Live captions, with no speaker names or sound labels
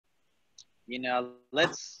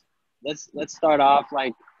let's start off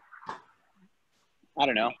like, I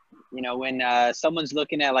don't know, when someone's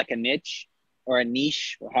looking at like a niche or a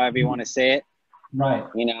niche, or however you want to say it, Right.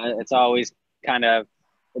 it's always kind of,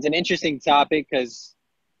 it's an interesting topic because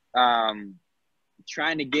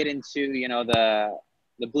trying to get into,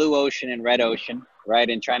 the blue ocean and red ocean, right?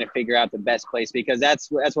 And trying to figure out the best place, because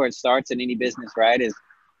that's where it starts in any business, right? Is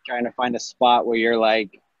trying to find a spot where you're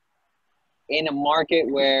like in a market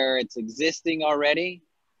where it's existing already,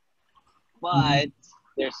 Mhm. but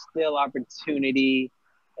there's still opportunity,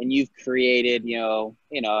 and you've created,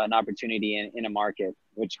 an opportunity in a market,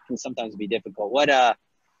 which can sometimes be difficult. What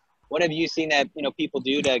have you seen that, people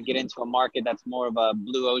do to get into a market that's more of a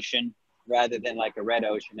blue ocean rather than like a red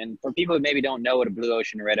ocean? And for people who maybe don't know what a blue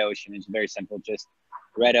ocean or red ocean is, very simple. Just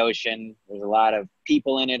red ocean, there's a lot of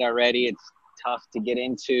people in it already. It's tough to get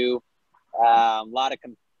into. A lot of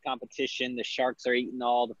competition. The sharks are eating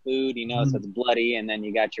all the food, so it's bloody. And then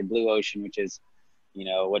you got your blue ocean, which is,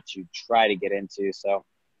 what you try to get into. So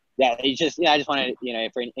yeah, I just wanted,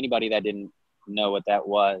 for anybody that didn't know what that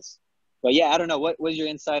was. But yeah, I don't know. What was your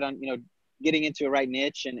insight on, getting into a right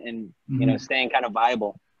niche and Mhm. staying kind of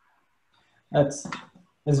viable? That's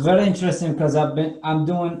it's very interesting because I'm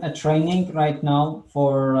doing a training right now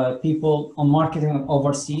for people on marketing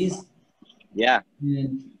overseas, Yeah.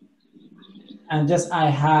 and, just I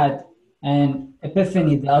had an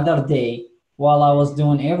epiphany the other day while I was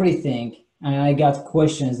doing everything, and I got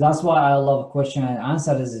questions. That's why I love question and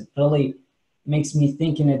answer. Is it really makes me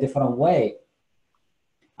think in a different way,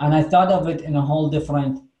 and I thought of it in a whole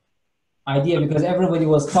different idea because everybody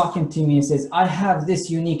was talking to me and says I have this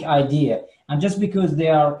unique idea, and just because they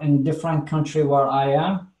are in different country where I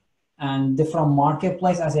am and different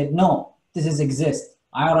marketplace, I said no, this is exist.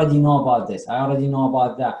 I already know about this, I already know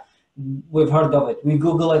about that, we've heard of it, we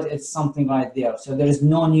google it, it's something right there, so there is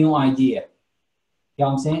no new idea. You know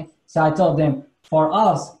what I'm saying? So I told them for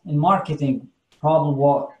us in marketing, probably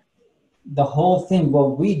what the whole thing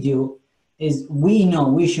what we do is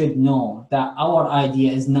we should know that our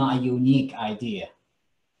idea is not a unique idea.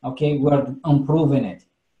 Okay, we're improving it,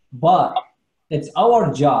 but it's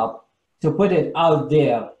our job to put it out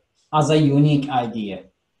there as a unique idea.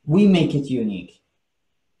 We make it unique.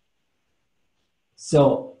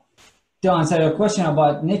 So to answer your question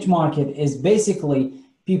about niche market is basically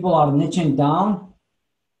people are niching down.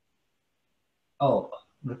 Oh,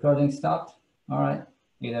 recording stopped. All right,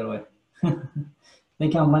 either way. I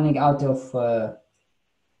think I'm running out of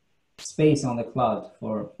space on the cloud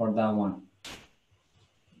for that one.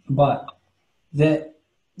 But the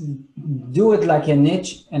do it like a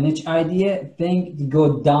niche idea thing,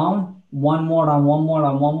 go down one more and one more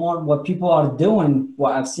and one more. What people are doing,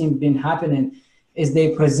 what I've seen been happening, is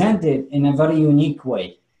they present it in a very unique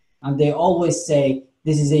way. And they always say,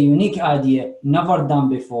 this is a unique idea, never done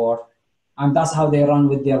before. And that's how they run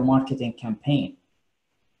with their marketing campaign.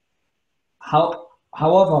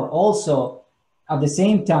 However, also at the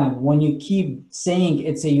same time, when you keep saying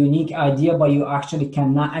it's a unique idea, but you actually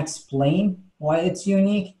cannot explain why it's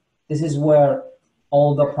unique, this is where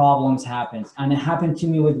all the problems happens. And it happened to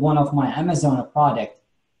me with one of my Amazon product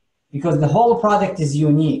because the whole product is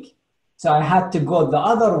unique. So I had to go the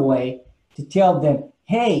other way to tell them,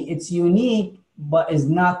 hey, it's unique, but it's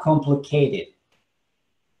not complicated.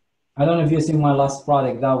 I don't know if you've seen my last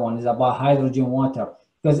product. That one is about hydrogen water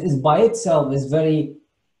because it's by itself is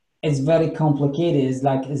very complicated. It's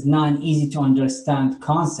like it's not an easy to understand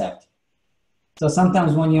concept. So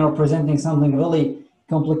sometimes when you're presenting something really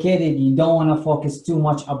complicated, you don't want to focus too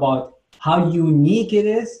much about how unique it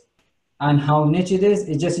is and how niche it is.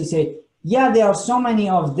 It's just you say, yeah, there are so many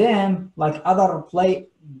of them, like other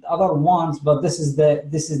ones, but this is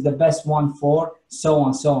the best one for so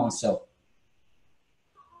on, so on, so.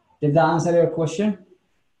 Did that answer your question?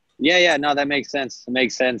 Yeah. No, that makes sense. It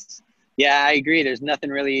makes sense. Yeah, I agree. There's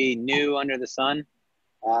nothing really new under the sun.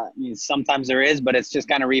 Sometimes there is, but it's just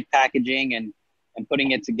kind of repackaging and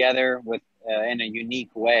putting it together with in a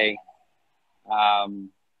unique way.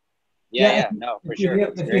 Um, Yeah, no, for sure.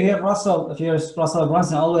 It's if you great. hear Russell, if you hear Russell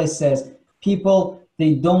Brunson always says, people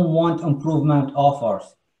they don't want improvement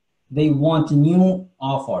offers, they want new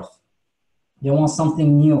offers, they want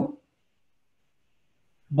something new.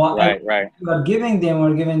 But Right, right. we're giving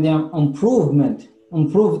them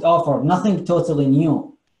improved offer, nothing totally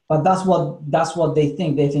new. But that's what they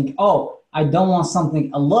think. They think, oh, I don't want something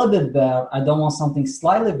a little bit better. I don't want something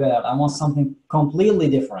slightly better. I want something completely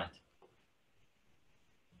different.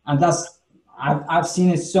 And I've seen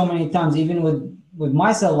it so many times, even with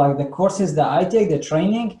myself, like the courses that I take, the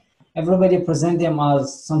training, everybody present them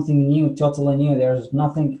as something new, totally new. There's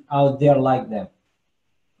nothing out there like them.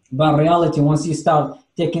 But in reality, once you start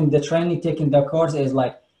taking the training, taking the course, is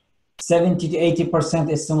like 70 to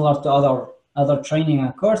 80% is similar to other training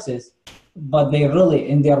and courses. But they really,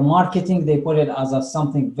 in their marketing, they put it as a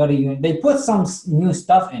something very unique. They put some new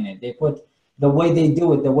stuff in it. They put the way they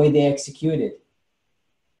do it, the way they execute it.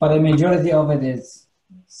 But a majority of it is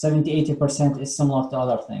 70, 80% is similar to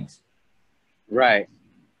other things. Right.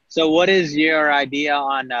 So what is your idea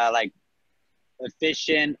on like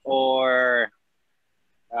efficient or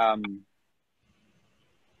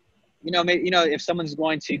maybe, if someone's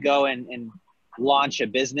going to go and launch a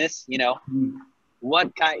business,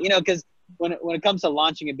 what kind, because when it comes to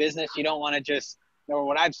launching a business, you don't want to just, or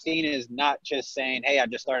what I've seen is not just saying, hey, I've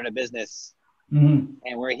just started a business and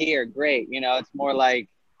we're here. Great. It's more like,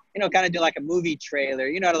 kind of do like a movie trailer,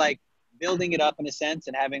 like building it up in a sense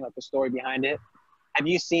and having like a story behind it. Have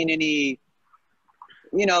you seen any,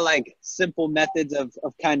 like simple methods of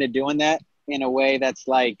kind of doing that in a way that's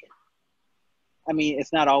like, I mean,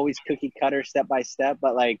 it's not always cookie cutter step by step,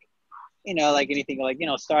 but like, like anything like,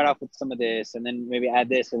 start off with some of this and then maybe add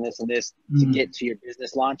this and this and this to get to your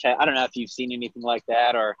business launch. I don't know if you've seen anything like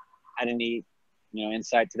that or had any,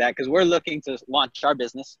 insight to that, because we're looking to launch our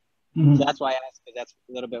business. So that's why I asked, because that's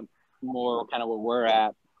a little bit more kind of where we're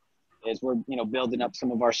at, is we're, building up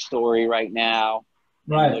some of our story right now.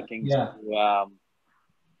 Right. Looking to,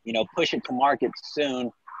 push it to market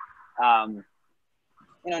soon. Of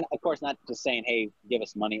course, not just saying, hey, give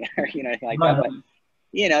us money or, anything like that, but,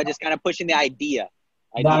 just kind of pushing the idea.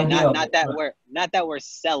 Not that we're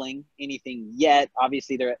selling anything yet.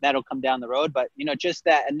 Obviously that'll come down the road, but, just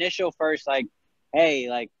that initial first, like, hey,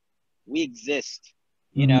 like we exist,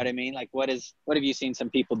 you know what I mean? Like, what have you seen some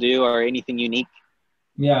people do or anything unique?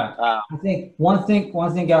 Yeah. I think one thing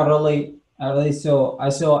I really saw, I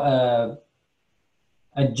saw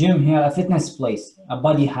a gym here, a fitness place, a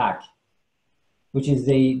body hack, which is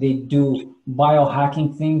they do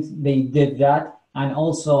biohacking things. They did that. And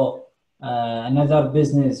also another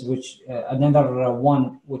business, another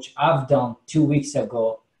one, which I've done 2 weeks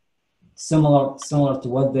ago, similar to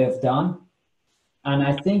what they've done. And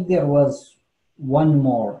I think there was one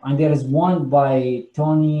more, and there is one by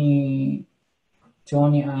Tony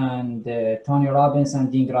Robbins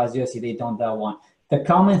and Dean Graziosi. They done that one. The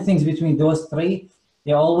common things between those three,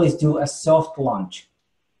 they always do a soft launch,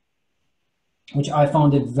 which I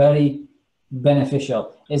found it very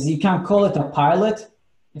beneficial. Is you can call it a pilot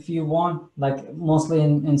if you want, like mostly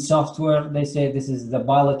in software, they say this is the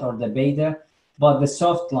pilot or the beta, but the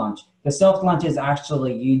soft launch is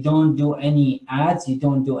actually, you don't do any ads, you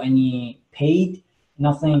don't do any paid,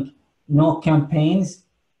 nothing, no campaigns.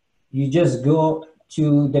 You just go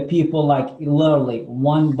to the people, like literally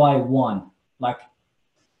one by one, like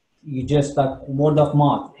you just like word of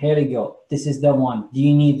mouth. Here you go. This is the one. Do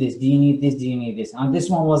you need this? Do you need this? Do you need this? And this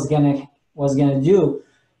one was gonna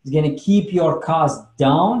keep your costs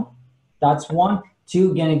down. That's one.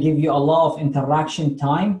 Two, gonna give you a lot of interaction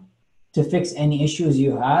time to fix any issues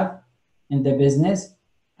you have in the business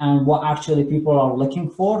and what actually people are looking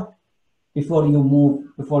for before you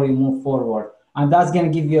move forward. And that's gonna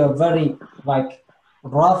give you a very like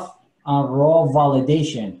rough and raw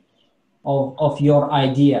validation of your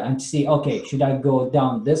idea and see, okay, should I go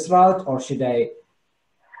down this route or should I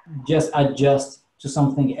just adjust to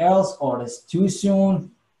something else, or it's too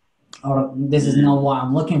soon, or this is not what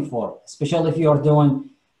I'm looking for. Especially if you're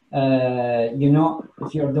doing,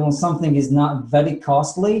 if you're doing something is not very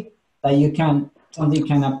costly, that you can, something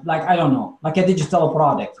kind of like, I don't know, like a digital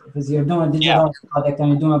product. Because you're doing a digital product and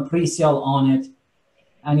you're doing a pre-sale on it,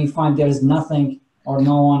 and you find there's nothing or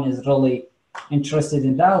no one is really interested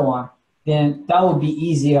in that one, then that would be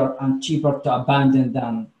easier and cheaper to abandon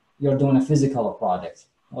than you're doing a physical product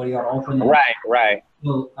or you're opening. Right.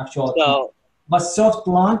 Actual. But soft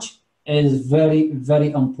launch is very,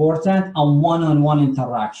 very important, and one-on-one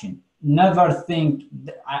interaction. Never think,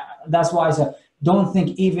 that's why I said, don't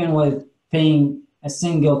think even with paying a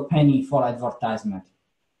single penny for advertisement.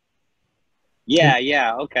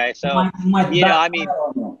 Yeah. Okay. So,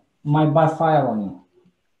 might backfire on you.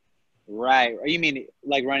 Right. Or you mean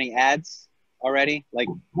like running ads already? Like,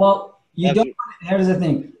 well, you don't. Here's the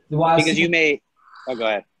thing. Because you may. Oh, go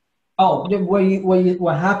ahead. Oh,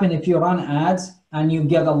 what happened if you run ads and you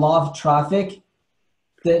get a lot of traffic?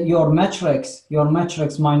 Your metrics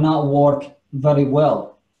might not work very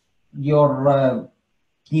well. You're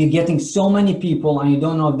getting so many people and you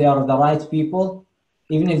don't know if they are the right people.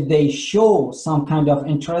 Even if they show some kind of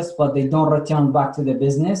interest, but they don't return back to the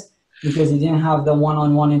business because you didn't have the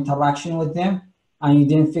one-on-one interaction with them and you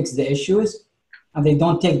didn't fix the issues, and they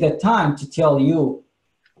don't take the time to tell you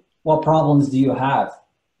what problems do you have,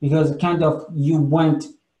 because kind of you went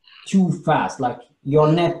too fast. Like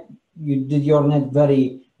your net, you did your net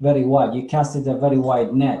very, very wide. You casted a very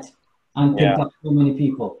wide net and picked Yeah. up so many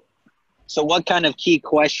people. So what kind of key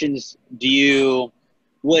questions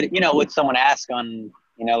would someone ask on,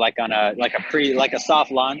 like on like a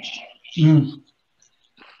soft launch, Mm.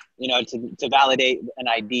 to validate an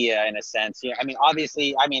idea in a sense? Yeah. I mean,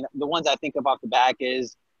 obviously, the ones I think of off the back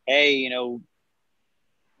is, hey,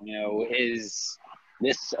 is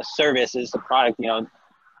this a service, is the product,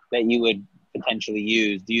 that you would potentially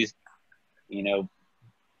use? Do you, you know,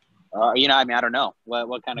 I don't know.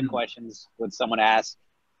 What kind of questions would someone ask,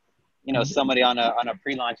 somebody on a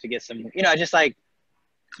pre-launch to get some, just like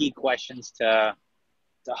key questions to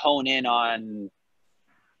hone in on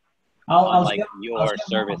I'll like share, I'll your share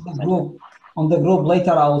service on the essentially. group. On the group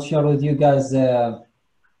later, I will share with you guys an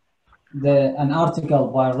article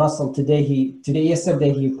by Russell today.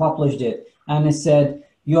 Yesterday he published it, and it said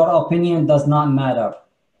your opinion does not matter.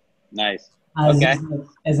 Nice. As Okay.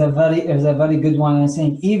 as a very good one. And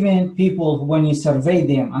saying even people when you survey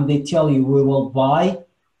them and they tell you we will buy,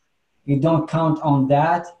 you don't count on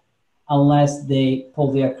that unless they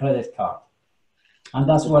pull their credit card, and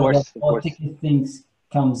that's Of where the course. Of all course. ticket things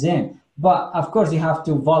comes in. But of course, you have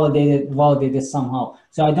to validate it somehow.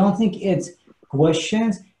 So I don't think it's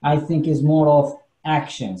questions. I think it's more of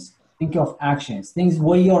actions. Think of actions, things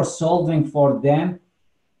where you're solving for them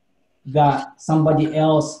that somebody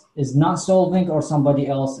else is not solving, or somebody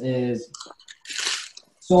else is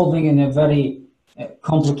solving in a very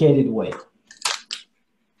complicated way.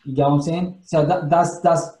 You get what I'm saying? So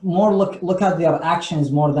that's more look at their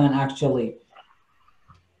actions more than actually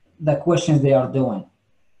the questions they are doing.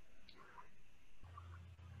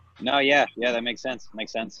 No, yeah, that makes sense.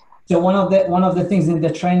 Makes sense. So one of the things in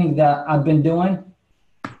the training that I've been doing,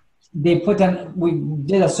 we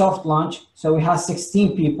did a soft launch, so we had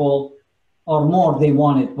 16 people or more they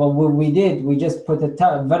wanted. But what we did, we just put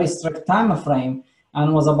a very strict time frame,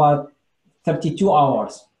 and it was about 32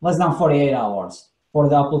 hours, less than 48 hours for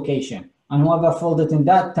the application. And whoever filled it in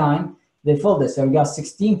that time, they filled it. So we got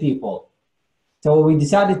 16 people. So what we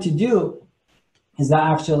decided to do is that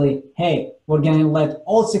actually, hey, we're going to let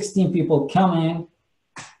all 16 people come in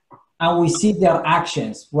and we see their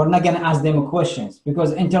actions. We're not going to ask them questions,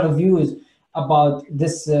 because interviews about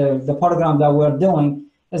this, the program that we're doing,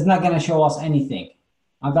 is not going to show us anything.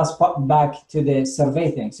 And that's back to the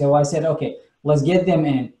survey thing. So I said, okay, let's get them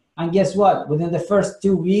in. And guess what? Within the first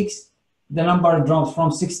 2 weeks, the number dropped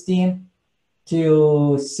from 16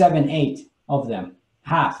 to 7, 8 of them,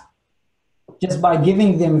 half. Just by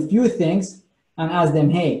giving them a few things and ask them,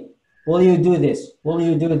 hey, will you do this? Will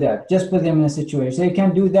you do that? Just put them in a situation. So you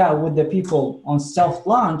can do that with the people on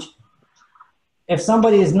self-launch. If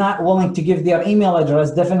somebody is not willing to give their email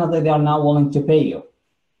address, definitely they are not willing to pay you.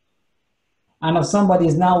 And if somebody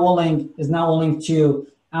is not willing to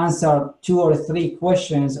answer 2 or 3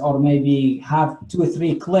 questions, or maybe have 2 or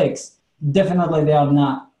 3 clicks, definitely they are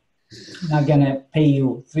not gonna pay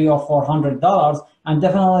you $300 or $400, and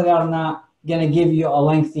definitely they are not gonna give you a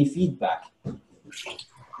lengthy feedback.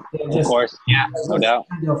 They're Of course. Yeah, no doubt.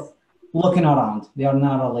 kind of looking around. They are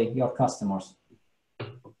not really your customers.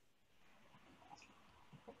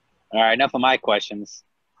 All right, enough of my questions.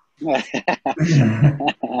 I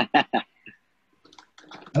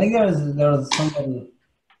think there was somebody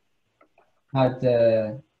had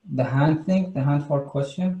the hand thing, the hand for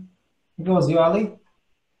question. I think it was you, Ali.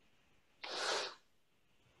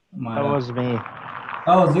 That was me.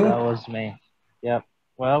 Oh, was you? That was me. Yep.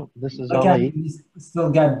 Well, this is Okay, Ali. you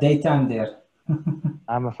still got daytime there.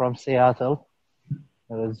 I'm from Seattle.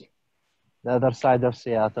 It was the other side of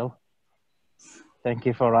Seattle. Thank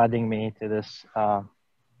you for adding me to this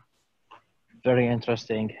very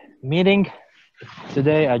interesting meeting.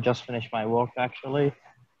 Today, I just finished my work actually,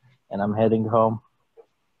 and I'm heading home.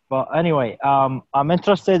 But anyway, I'm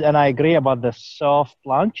interested, and I agree about the soft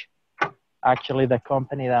launch. Actually, the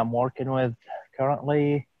company that I'm working with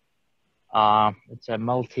currently, it's a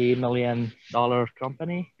multi-million-dollar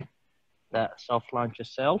company that soft launch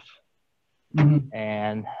itself. Mm-hmm.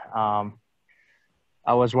 And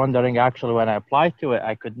I was wondering, actually, when I applied to it,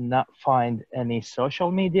 I could not find any social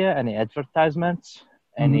media, any advertisements,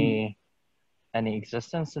 Mm-hmm. any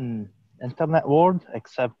existence in internet world,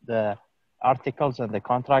 except the articles and the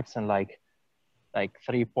contracts, and like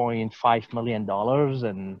 $3.5 million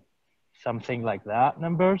and something like that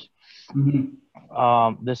numbers.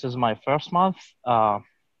 Mm-hmm. This is my first month.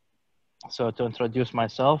 So to introduce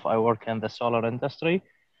myself, I work in the solar industry.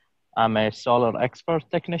 I'm a solar expert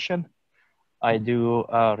technician. I do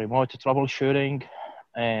remote troubleshooting,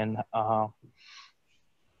 and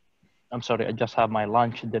I'm sorry, I just had my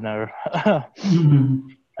lunch, dinner. Mm-hmm.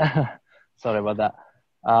 Sorry about that.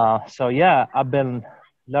 So yeah, I've been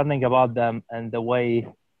learning about them and the way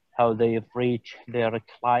how they reach their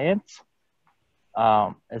clients.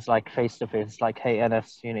 It's like face to face. It's like, hey,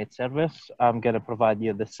 NS, you need service. I'm gonna provide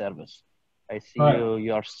you this service. I see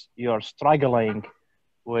Right. you're struggling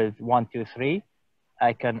with 1, 2, 3.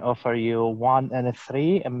 I can offer you 1 and a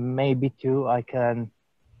 3, and maybe 2. I can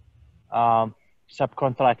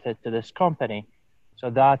subcontract it to this company. So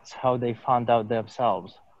that's how they found out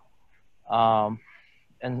themselves. And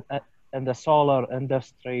in the solar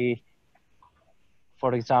industry,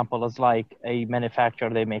 for example, is like a manufacturer,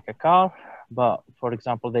 they make a car, but for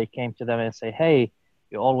example, they came to them and say, hey,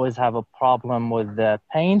 you always have a problem with the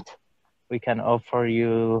paint. We can offer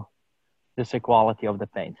you this equality of the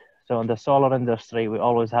paint. So in the solar industry, we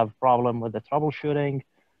always have problem with the troubleshooting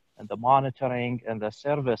and the monitoring and the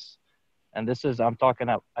service. And this is, I'm talking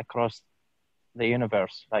across the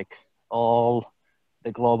universe, like all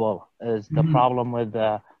the global is the problem with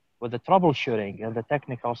the troubleshooting and the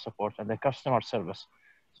technical support and the customer service.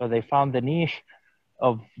 So they found the niche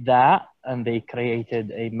of that and they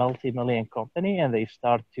created a multi-million company and they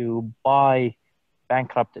start to buy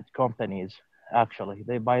bankrupted companies. Actually,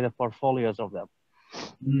 they buy the portfolios of them.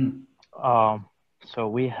 So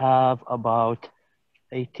we have about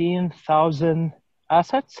 18,000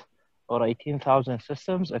 assets or 18,000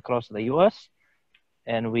 systems across the US,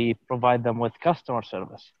 and we provide them with customer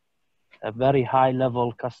service, a very high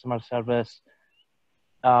level customer service,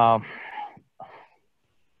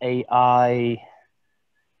 AI,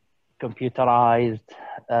 computerized,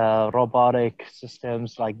 robotic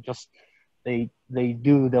systems, like just they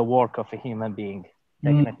do the work of a human being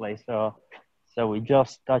technically. So we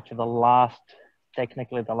just touch the last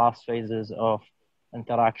phases of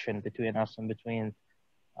interaction between us and between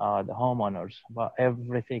the homeowners, but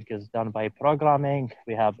everything is done by programming.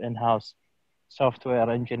 We have in-house software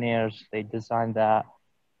engineers, they design that.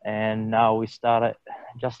 And now we started,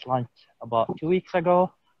 just launched about 2 weeks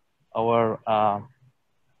ago, our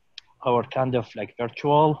kind of like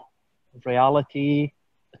virtual reality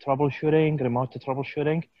troubleshooting, remote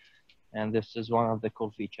troubleshooting. And this is one of the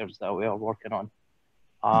cool features that we are working on.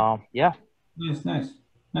 Yeah.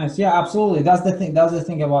 Nice. Yeah, absolutely. That's the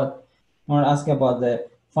thing about, I want to ask about the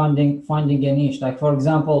finding a niche. Like, for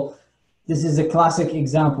example, this is a classic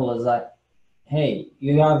example is that, hey,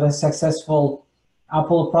 you have a successful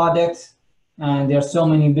Apple product and there are so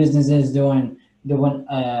many businesses doing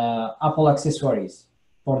Apple accessories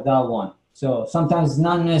for that one. So sometimes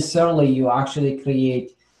not necessarily you actually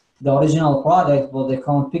create the original product, but they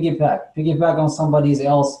call it piggyback on somebody's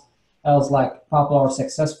else like popular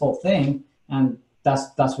successful thing, and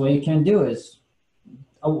that's what you can do is,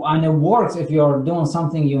 and it works if you're doing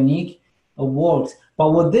something unique. It works,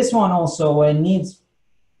 but with this one also, it needs,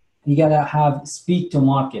 you gotta have speed to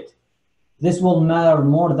market. This will matter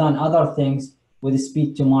more than other things with the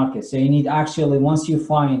speed to market. So you need actually, once you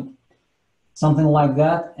find something like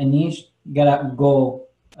that, a niche, you gotta go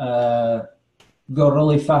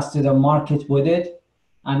really fast to the market with it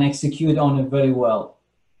and execute on it very well.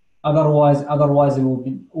 Otherwise it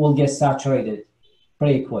will get saturated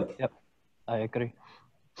pretty quick. Yep, I agree.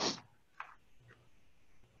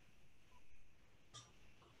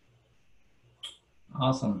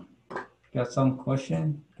 Awesome. Got some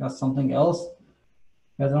question? Got something else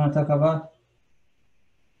you guys want to talk about?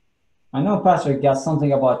 I know Patrick got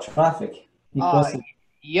something about traffic.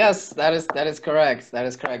 Yes, that is correct. That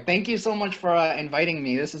is correct. Thank you so much for inviting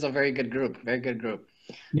me. This is a very good group.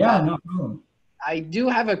 Yeah, no problem. I do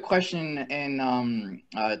have a question in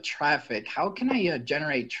traffic. How can I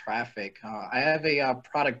generate traffic? I have a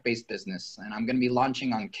product-based business, and I'm going to be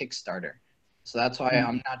launching on Kickstarter. So that's why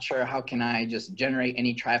I'm not sure how can I just generate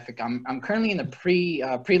any traffic. I'm currently in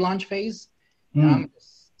the pre-launch phase, and I'm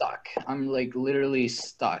stuck. I'm like literally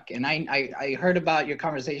stuck. And I heard about your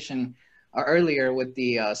conversation earlier with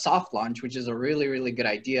the soft launch, which is a really good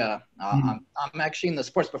idea. I'm actually in the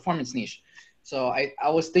sports performance niche. So I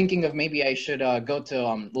was thinking of maybe I should go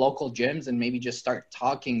to local gyms and maybe just start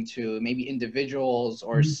talking to maybe individuals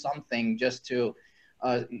or something just to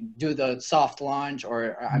do the soft launch,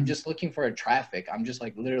 or I'm just looking for a traffic. I'm just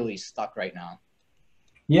like literally stuck right now.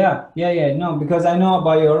 Yeah. No, because I know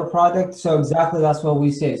about your product. So exactly that's what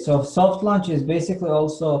we say. So soft launch is basically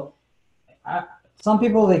also, some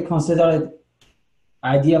people, they consider it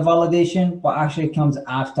idea validation, but actually it comes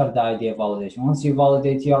after the idea validation. Once you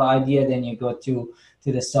validate your idea, then you go to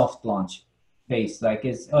the soft launch phase. Like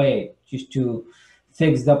it's, just to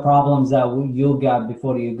fix the problems that you got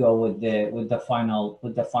before you go with the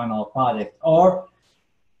final product. Or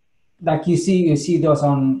like you see those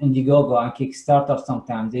on Indiegogo and Kickstarter.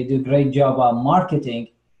 Sometimes they do a great job of marketing,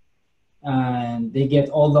 and they get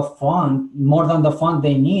all the fund, more than the fund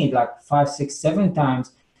they need, like 5, 6, 7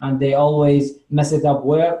 times, and they always mess it up.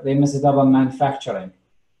 Where they mess it up on manufacturing,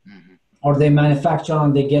 or they manufacture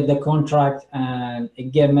and they get the contract and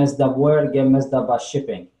it get messed up. Where it get messed up by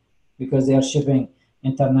shipping, because they are shipping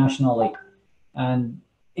internationally, and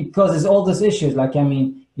it causes all these issues. Like, I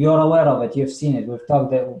mean, you're aware of it, you've seen it, we've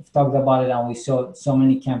talked about it, and we saw so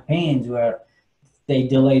many campaigns where they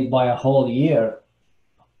delayed by a whole year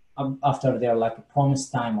after their like promise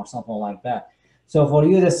time or something like that. So for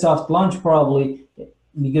you, the soft launch, probably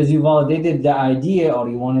because you validated the idea, or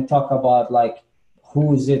you want to talk about like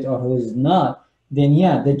who is it or who is not, then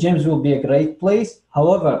yeah, the gyms will be a great place.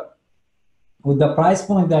 However, with the price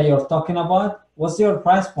point that you're talking about, what's your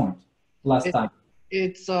price point last time?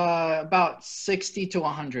 It's about 60 to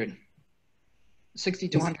 100.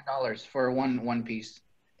 $60 to $100 for one piece.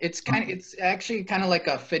 It's actually kind of like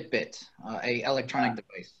a Fitbit, a electronic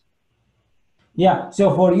device. Yeah.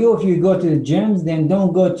 So for you, if you go to the gyms, then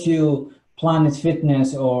don't go to Planet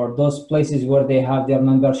Fitness or those places where they have their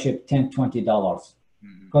membership $10, $20,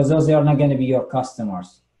 because those are not going to be your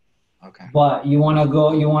customers. Okay. But you want to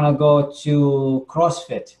go to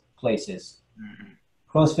CrossFit places.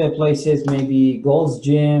 CrossFit places, maybe Gold's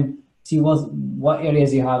Gym. See what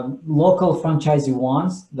areas you have. Local franchisee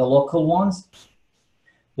ones, the local ones,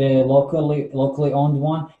 the locally owned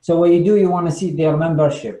one. So what you do, you want to see their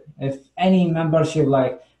membership. If any membership,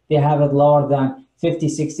 like they have it lower than $50,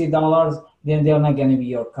 $60, then they're not going to be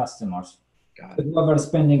your customers. If whoever's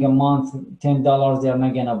spending a month $10, they're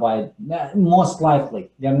not going to buy it. Most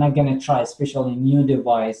likely, they're not going to try, especially new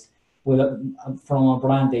device from a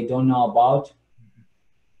brand they don't know about,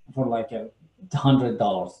 for like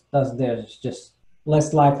 $100. There's just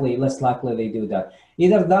less likely they do that.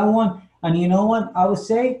 Either that one, and you know what I would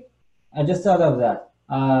say, I just thought of that.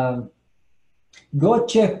 Go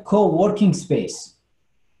check co-working space.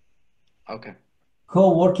 Okay.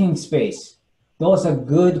 Co-working space. Those are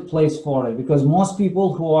good place for it, because most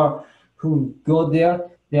people who go there,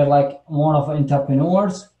 they're like more of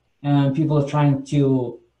entrepreneurs, and people are trying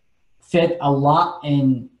to fit a lot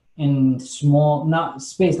in small, not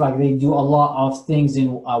space, like they do a lot of things in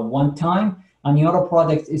one time. And your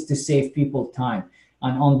product is to save people time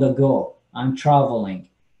and on the go and traveling.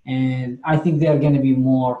 And I think they're going to be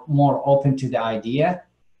more open to the idea.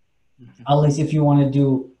 At least if you want to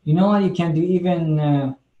do, you know what you can do,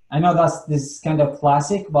 even I know this is kind of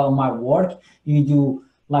classic about my work. You do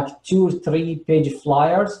like 2 or 3 page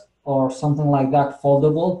flyers or something like that,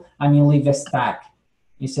 foldable, and you leave a stack.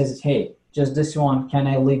 It says, hey, just this one, can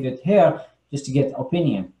I leave it here just to get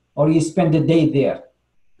opinion? Or you spend the day there.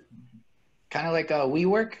 Kind of like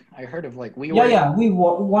WeWork. I heard of like WeWork. Yeah,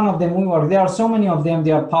 WeWork. One of them, WeWork. There are so many of them.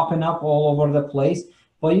 They are popping up all over the place.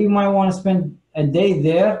 But you might want to spend a day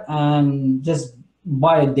there and just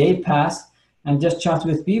buy a day pass and just chat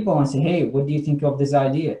with people and say, hey, what do you think of this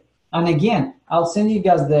idea? And again, I'll send you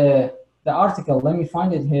guys the article. Let me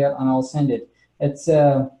find it here and I'll send it. It's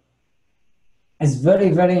very,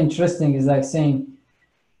 very interesting. It's like saying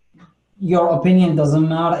your opinion doesn't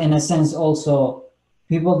matter in a sense. Also,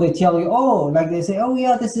 people, they tell you, oh, like they say, oh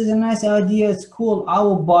yeah, this is a nice idea. It's cool. I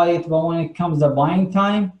will buy it. But when it comes to buying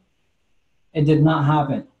time, it did not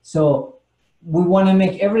happen. So we want to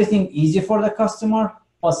make everything easy for the customer,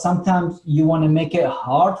 but sometimes you want to make it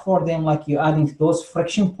hard for them, like you're adding those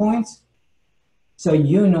friction points. So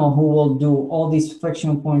you know who will do all these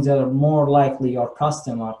friction points that are more likely your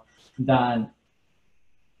customer than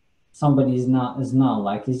somebody is not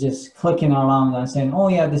like, he's just clicking around and saying, oh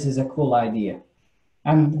yeah, this is a cool idea.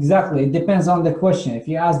 And exactly, it depends on the question. If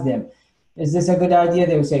you ask them, is this a good idea?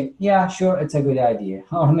 They will say, yeah, sure, it's a good idea.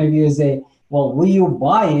 Or maybe you say, well, will you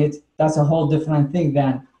buy it? That's a whole different thing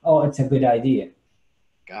than, oh, it's a good idea.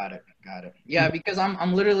 Got it. Yeah, because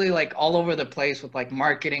I'm literally like all over the place with like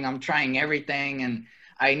marketing. I'm trying everything, and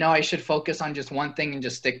I know I should focus on just one thing and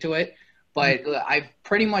just stick to it. But I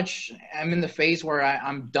pretty much am in the phase where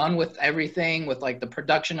I'm done with everything, with like the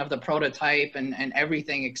production of the prototype and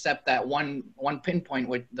everything except that one pinpoint,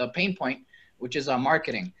 with the pain point, which is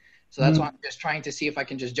marketing. So that's why I'm just trying to see if I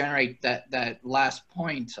can just generate that last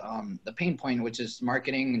point, the pain point, which is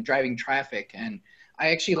marketing and driving traffic. And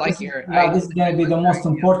I actually like your. Yeah, this is going to be the most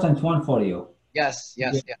important one for you. Yes.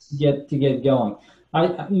 Get going.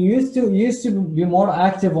 You used to be more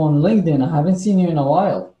active on LinkedIn. I haven't seen you in a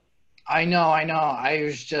while. I know. I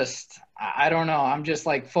was just, I don't know. I'm just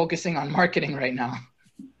like focusing on marketing right now.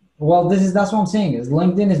 Well, that's what I'm saying, is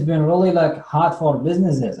LinkedIn has been really like hot for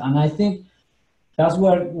businesses. And I think that's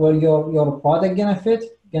where your product gonna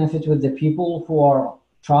fit with the people who are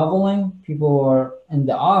traveling, people who are in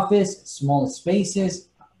the office, small spaces.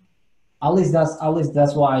 At least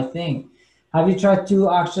that's what I think. Have you tried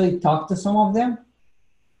to actually talk to some of them?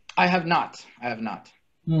 I have not. I have not.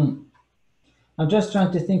 Hmm. I'm just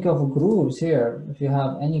trying to think of groups here. If you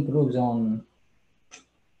have any groups on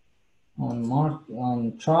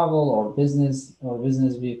travel or business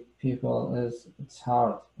people, it's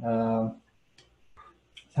hard.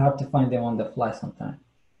 It's hard to find them on the fly sometimes.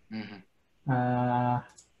 Hmm. Uh,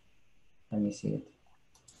 Let me see it.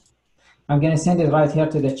 I'm gonna send it right here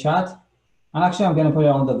to the chat, and actually I'm gonna put it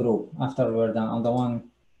on the group after we're done on the one.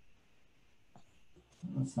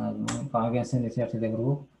 That's not mine, but I'm gonna send it here to the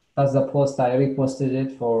group. That's the post. I reposted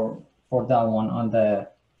it for that one on the.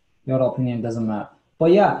 Your opinion doesn't matter.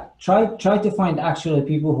 But yeah, try to find actually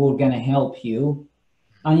people who are gonna help you.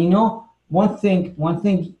 And you know, one thing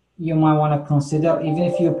you might want to consider, even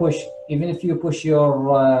if you push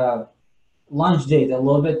your launch date a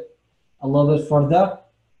little bit further,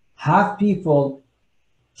 have people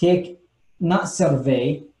take not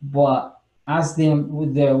survey, but ask them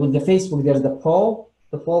with the Facebook. There's the poll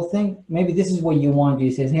thing. Maybe this is what you want.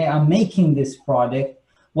 You say, hey, I'm making this product.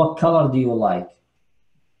 What color do you like?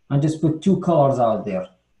 And just put two colors out there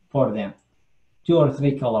for them, two or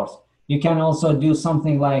three colors. You can also do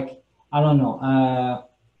something like, I don't know,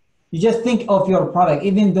 you just think of your product,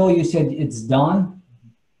 even though you said it's done,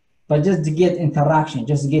 but just to get interaction,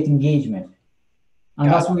 just to get engagement. And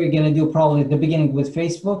that's what you're going to do probably at the beginning with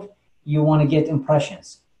Facebook. You want to get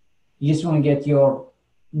impressions. You just want to get your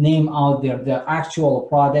name out there, the actual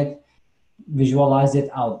product, visualize it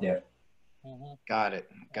out there. Mhm. Got it.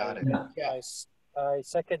 Got it. Yeah. Yeah. I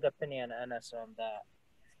second opinion, Anas, on that.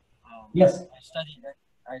 Yes.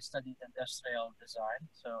 I studied industrial design,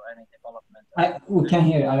 so any development. We can't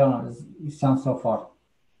hear you. I don't know. You sound so far.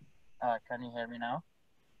 Can you hear me now?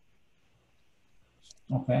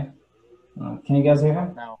 Okay. Can you guys hear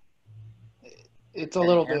him? Now, It's a can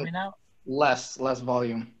little you hear bit me now? less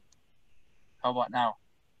volume. How about now?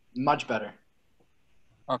 Much better.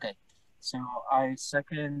 Okay, so I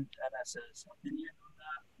second Anas's opinion on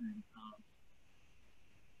that, and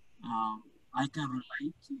I can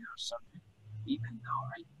relate to your subject, even though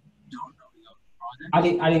I don't know your product.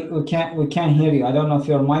 Ali, we can't hear you. I don't know if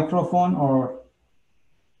your microphone or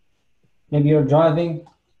maybe you're driving.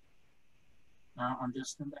 I'm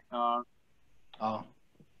just in the car. Oh,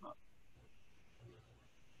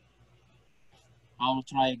 I'll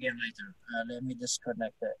try again later. Let me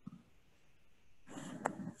disconnect it.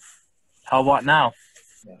 How about now?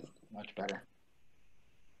 yeah, much better.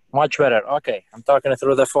 Much better. Okay, I'm talking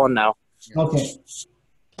through the phone now. Okay.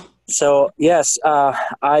 So yes,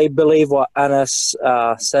 I believe what Anas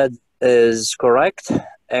said is correct,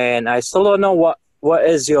 and I still don't know what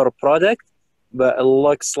is your product, but it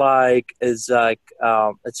looks like it's a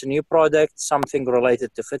new product, something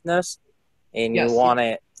related to fitness, and you Yes. want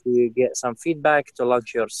it to get some feedback to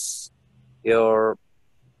launch your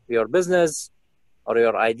your business or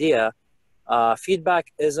your idea. Feedback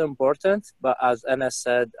is important, but as Anas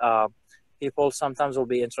said, people sometimes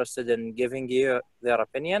will be interested in giving you their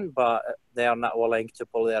opinion, but they are not willing to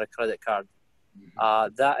pull their credit card.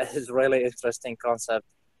 That is really interesting concept.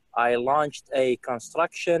 I launched a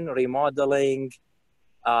construction remodeling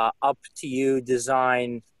up to you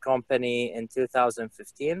design company in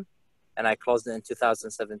 2015, and I closed it in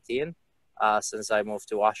 2017 since I moved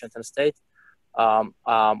to Washington State.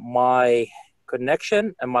 My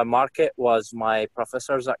connection and my market was my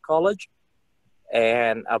professors at college,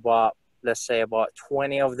 and let's say about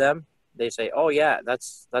 20 of them, they say, oh yeah,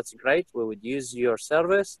 that's great, we would use your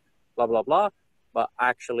service, blah blah blah, but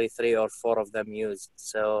actually 3 or 4 of them used.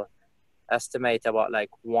 So estimate about like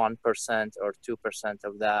 1% or 2%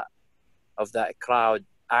 of that crowd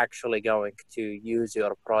actually going to use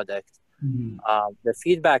your product. The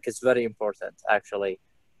feedback is very important actually.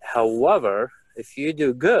 However, if you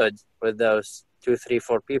do good with those 2, 3,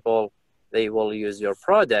 4 people, they will use your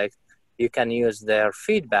product. You can use their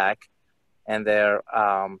feedback and their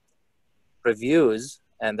reviews,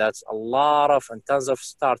 and that's a lot of and tons of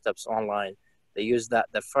startups online. They use that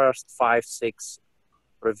the first 5, 6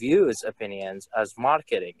 reviews, opinions as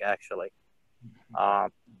marketing. Actually,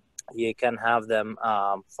 you can have them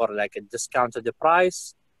for like a discounted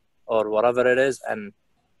price or whatever it is, and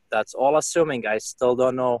that's all assuming I still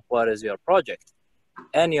don't know what is your project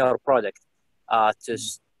and your product. To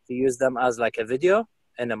use them as like a video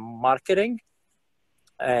and a marketing,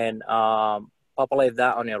 and populate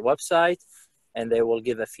that on your website, and they will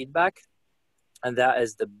give a feedback, and that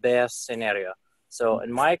is the best scenario. So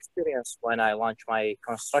in my experience, when I launched my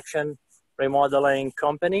construction remodeling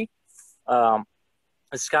company,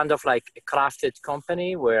 it's kind of like a crafted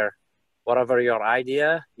company where whatever your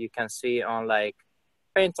idea, you can see on like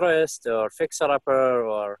Pinterest or Fixer Upper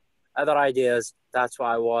or other ideas. That's what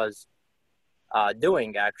I was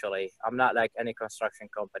doing actually. I'm not like any construction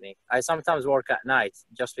company. I sometimes work at night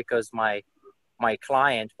just because my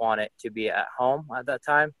client wanted to be at home at that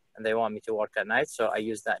time and they want me to work at night. So I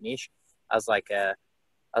use that niche as like a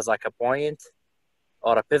point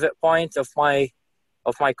or a pivot point of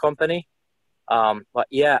my company. But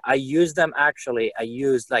yeah, I use them actually. I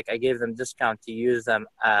gave them discount to use them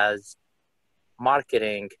as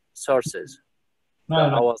marketing sources. So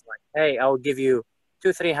I was like, hey, I'll give you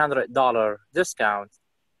 $200-300 discount,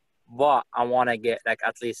 but I want to get like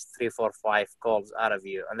at least 3, 4, 5 calls out of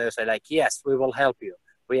you. And they say like, yes, we will help you.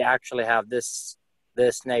 We actually have this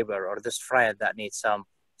neighbor or this friend that needs some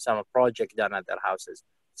project done at their houses.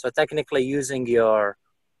 So technically using your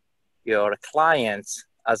clients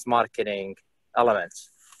as marketing elements.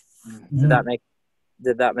 Mm-hmm.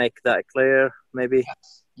 Did that make that clear? Maybe.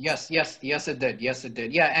 Yes, it did. Yes, it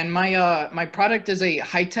did. Yeah, and my product is a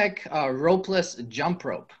high-tech ropeless jump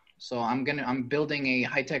rope. So I'm building a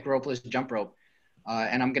high-tech ropeless jump rope,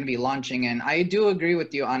 and I'm gonna be launching. And I do agree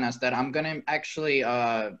with you, Anas, that I'm gonna actually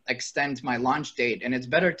extend my launch date, and it's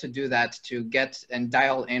better to do that to get and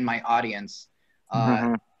dial in my audience,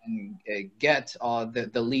 and get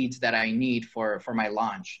the leads that I need for my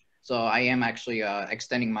launch. So I am actually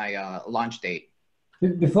extending my launch date.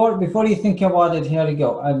 Before you think about it, here you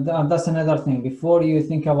go. That's another thing. Before you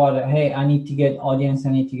think about it, hey, I need to get audience.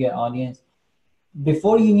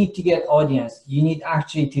 Before you need to get audience, you need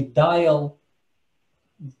actually to dial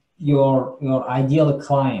your ideal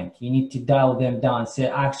client. You need to dial them down. Say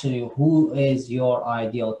actually, who is your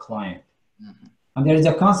ideal client? Mm-hmm. And there is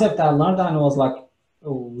a concept I learned and it was like,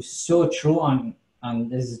 oh, so true.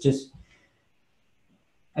 And this is just,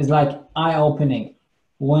 it's like eye-opening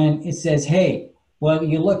when it says, hey, well,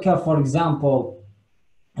 you look at, for example,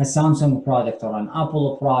 a Samsung product or an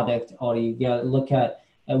Apple product, or you look at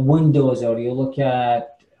Windows, or you look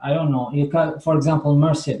at, I don't know, you can, for example,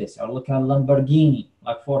 Mercedes, or look at Lamborghini,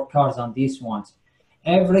 like 4 cars on these ones.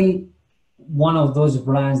 Every one of those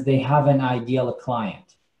brands, they have an ideal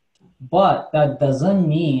client. But that doesn't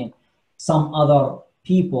mean some other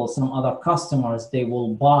people, some other customers, they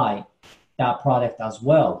will buy that product as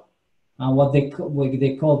well. And what they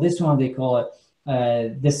call this one, they call it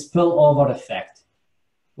the spillover effect,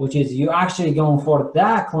 which is you actually going for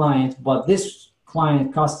that client, but this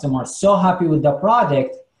client customer so happy with the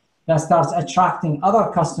product that starts attracting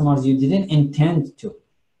other customers you didn't intend to.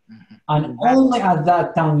 Mm-hmm. And only at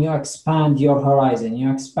that time you expand your horizon,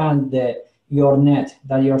 you expand your net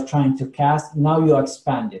that you're trying to cast. Now you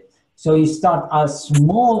expand it. So you start as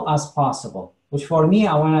small as possible, which for me,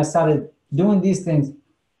 when I started doing these things,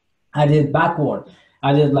 I did backward.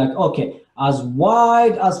 I did like, okay, as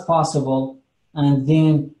wide as possible and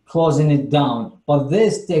then closing it down. But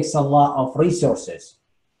this takes a lot of resources.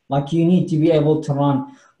 Like you need to be able to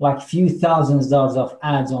run like few thousands dollars of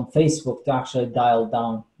ads on Facebook to actually dial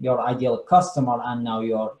down your ideal customer. And now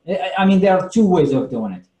there are 2 ways of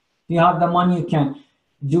doing it. You have the money, you can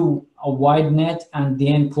do a wide net and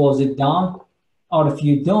then close it down. Or if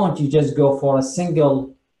you don't, you just go for a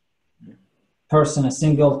single person, a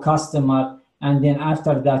single customer, and then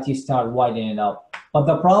after that you start widening it up. But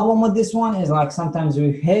the problem with this one is like sometimes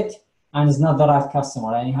we hit and it's not the right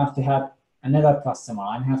customer, and you have to have another customer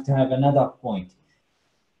and you have to have another point.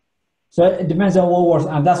 So it depends on what works,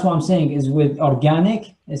 and that's what I'm saying is with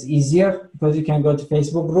organic, it's easier because you can go to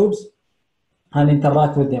Facebook groups and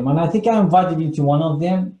interact with them. And I think I invited you to one of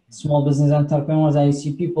them, Small Business Entrepreneurs, and you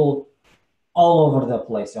see people all over the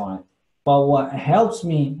place on it. But what helps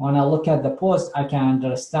me when I look at the post, I can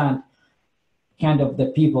understand kind of the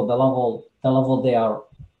people, the level they are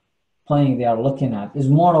playing, they are looking at is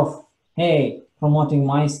more of, hey, promoting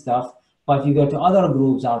my stuff. But if you go to other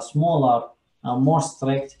groups are smaller, more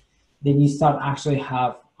strict, then you start actually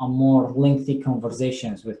have a more lengthy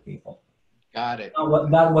conversations with people. Got it.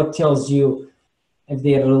 That what tells you if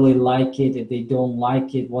they really like it, if they don't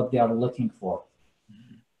like it, what they are looking for.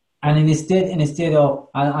 Mm-hmm. And instead of,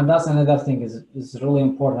 and that's another thing is really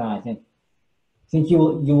important. I think you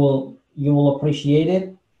will appreciate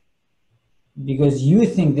it because you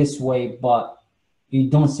think this way, but you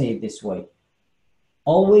don't say it this way.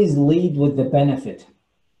 Always lead with the benefit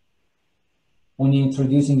when you're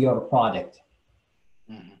introducing your product.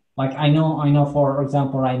 Mm-hmm. Like I know, for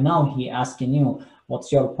example, right now he asking you,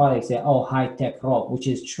 what's your product? Say, oh, high-tech rope, which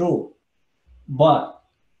is true. But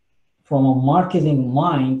from a marketing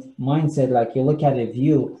mindset, like you look at a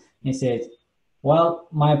view, and says, well,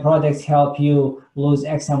 my products help you lose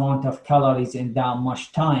X amount of calories in that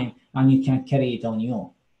much time, and you can carry it on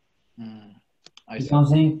you. I You see. know what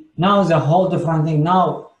I'm saying? Now it's a whole different thing.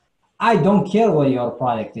 Now I don't care what your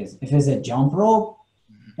product is. If it's a jump rope,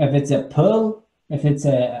 if it's a pill, if it's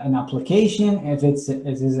an application, if it's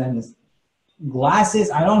an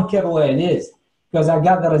glasses, I don't care what it is because I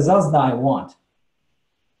got the results that I want.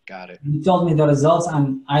 Got it. You told me the results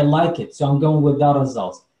and I like it, so I'm going with that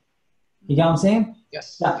results. You get what I'm saying?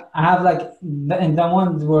 Yes. Yeah, I have like, and the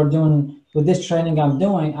one we're doing with this training I'm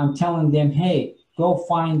doing, I'm telling them, hey, go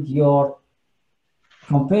find your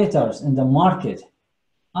competitors in the market.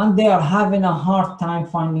 And they are having a hard time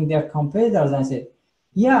finding their competitors. I said,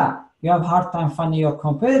 yeah, you have a hard time finding your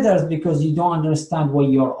competitors because you don't understand what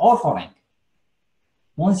you're offering.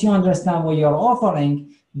 Once you understand what you're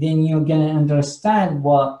offering, then you're going to understand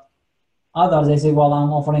what others, they say, well,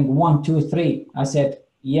 I'm offering 1, 2, 3. I said,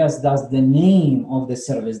 yes, that's the name of the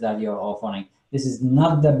service that you're offering. This is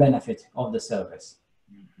not the benefit of the service.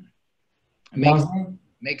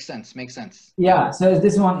 Makes sense. Makes sense. Yeah. So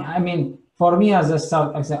this one, I mean, for me as a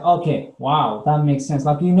start, I said, okay, wow, that makes sense.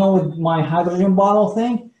 Like, you know, with my hydrogen bottle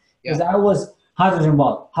thing, because I was hydrogen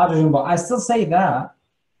bottle. I still say that,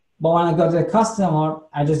 but when I go to the customer,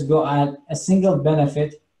 I just go at a single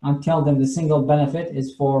benefit and tell them the single benefit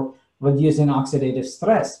is for reducing oxidative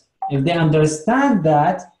stress. If they understand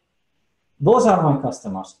that, those are my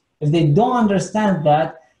customers. If they don't understand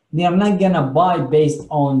that, they are not gonna buy based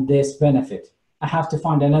on this benefit. I have to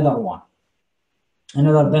find another one,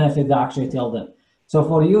 another benefit that actually tell them. So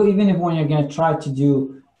for you, even if when you're gonna try to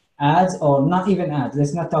do ads or not even ads,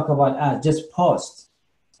 let's not talk about ads, just post.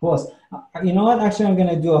 You know what? Actually, I'm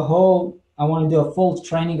gonna do I want to do a full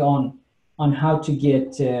training on how to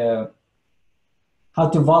get how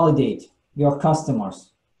to validate your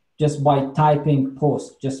customers just by typing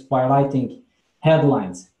posts, just by writing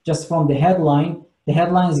headlines. Just from the headline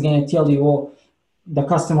is going to tell you, well, the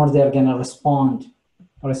customers, they're going to respond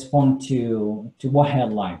to what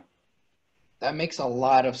headline. That makes a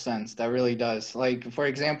lot of sense. That really does. Like, for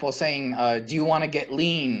example, saying, do you want to get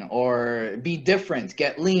lean or be different,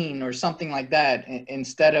 get lean or something like that,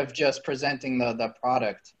 instead of just presenting the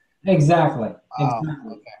product. Exactly. Wow.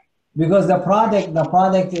 Exactly. Okay. Because the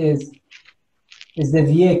product is the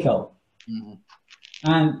vehicle. Mm-hmm.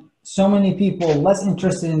 And so many people less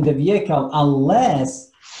interested in the vehicle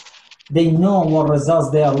unless they know what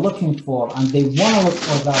results they are looking for and they want to look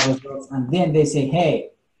for that results, and then they say,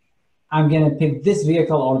 hey, I'm going to pick this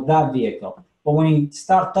vehicle or that vehicle. But when you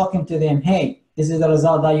start talking to them, hey, this is the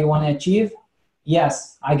result that you want to achieve,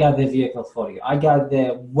 yes, I got the vehicle for you, I got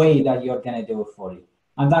the way that you're going to do it for you,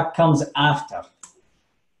 and that comes after.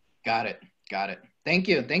 Got it. Thank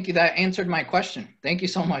you. That answered my question. Thank you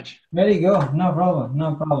so much. There you go. No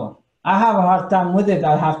problem. I have a hard time with it.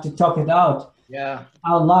 I have to talk it out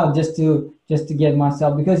loud just to get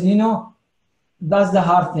myself, because you know that's the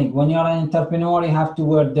hard thing. When you're an entrepreneur, you have to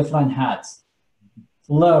wear different hats,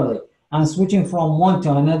 literally, and switching from one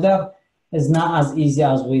to another is not as easy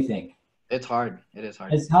as we think. It's hard. It is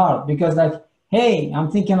hard. It's hard because, like, hey,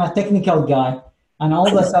 I'm thinking I'm a technical guy, and all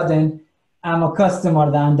of a sudden I'm a customer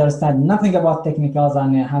that understands nothing about technicals,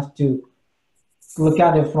 and I have to look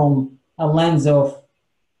at it from a lens of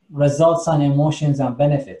results and emotions and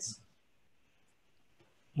benefits.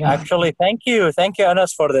 Yeah. Actually, thank you,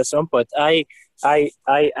 Anas, for this input. I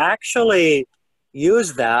actually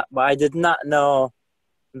use that, but I did not know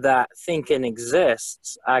that thinking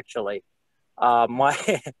exists. Actually, thank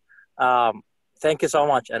you so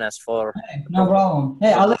much, Anas, for. Hey, no problem.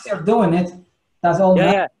 Hey, unless you're doing it, that's all.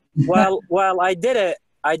 Yeah. Well, I did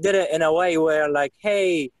it in a way where, like,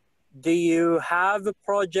 hey, do you have a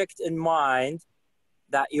project in mind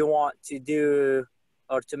that you want to do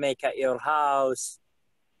or to make at your house,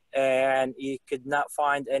 and you could not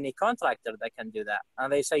find any contractor that can do that?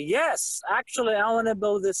 And they say, yes, actually, I want to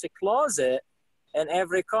build this closet, and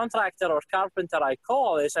every contractor or carpenter I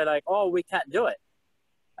call, they say, like, oh, we can't do it.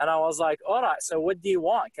 And I was like, all right, so what do you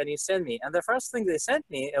want? Can you send me? And the first thing they sent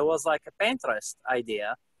me, it was like a Pinterest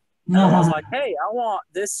idea. And I was like, hey, I want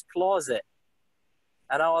this closet.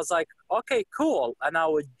 And I was like, okay, cool. And I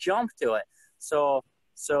would jump to it. So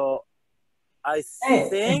I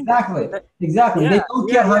think exactly. They don't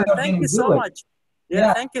care how you're thank you do so it. much.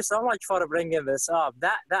 Thank you so much for bringing this up.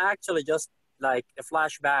 That actually just like a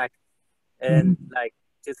flashback in like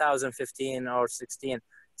 2015 or 16.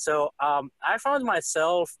 So I found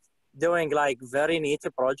myself doing like very neat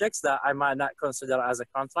projects that I might not consider as a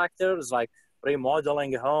contractor. It's like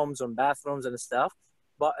remodeling homes and bathrooms and stuff,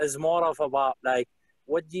 but it's more of about like,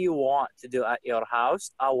 what do you want to do at your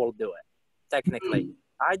house? I will do it. Technically,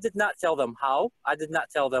 I did not tell them how. I did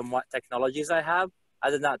not tell them what technologies I have.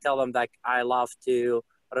 I did not tell them that I love to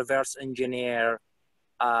reverse engineer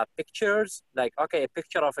pictures, like, okay, a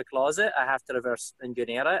picture of a closet, I have to reverse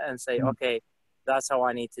engineer it and say, okay, that's how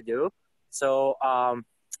I need to do. So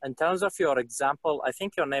in terms of your example, I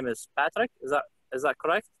think your name is Patrick. Is that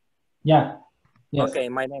correct? Yeah. Yes. Okay,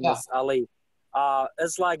 my name is Ali.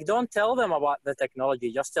 It's like, don't tell them about the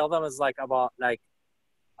technology. Just tell them it's like about like,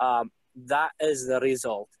 that is the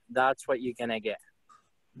result. That's what you're gonna get.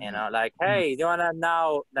 You know, like, hey, do you wanna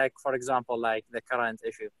now, like, for example, like the current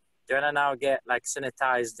issue, do you wanna now get like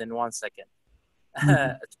sanitized in 1 second?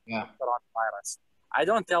 Yeah. Coronavirus. I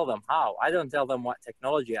don't tell them how. I don't tell them what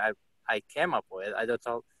technology I came up with. I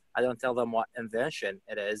don't tell them what invention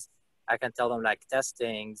it is. I can tell them like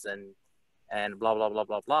testings and blah blah blah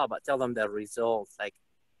blah blah, but tell them the results, like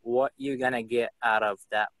what you're gonna get out of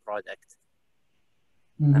that project.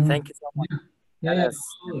 And thank you so much, Dennis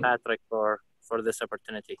and Patrick, for this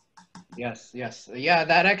opportunity. Yes, yes. Yeah,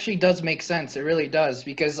 that actually does make sense. It really does,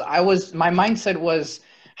 because my mindset was,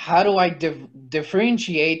 how do I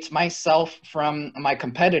differentiate myself from my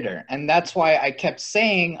competitor? And that's why I kept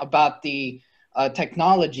saying about the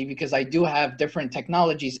technology, because I do have different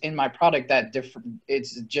technologies in my product that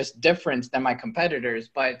it's just different than my competitors,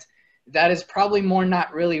 but that is probably more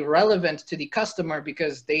not really relevant to the customer,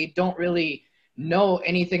 because they don't really know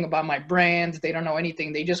anything about my brand. They don't know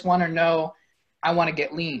anything. They just want to know, I want to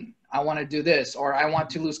get lean, I want to do this, or I want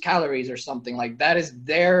to lose calories or something. Like, that is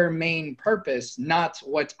their main purpose, not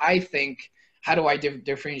what I think. How do I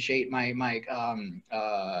differentiate my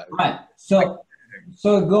right.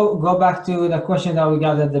 So go back to the question that we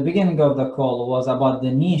got at the beginning of the call, was about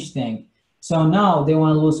the niche thing. So now they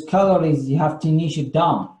want to lose calories, you have to niche it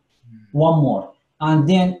down. One more, and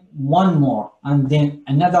then one more, and then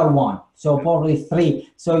another one. So probably 3.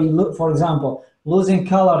 So you look, for example, losing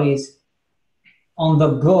calories on the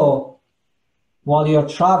go while you're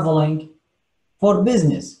traveling for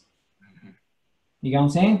business. You get what I'm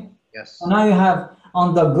saying? Yes. So now you have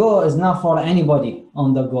on the go is not for anybody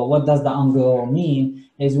on the go. What does the on go mean?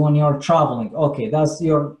 Is when you're traveling. Okay, that's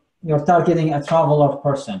you're targeting a traveler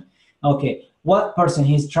person. Okay, what person?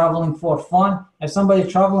 He's traveling for fun. If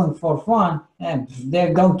somebody's traveling for fun,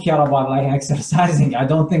 they don't care about like exercising. I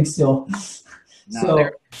don't think so. No, So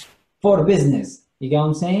for business, you get what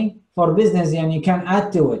I'm saying? For business, and you can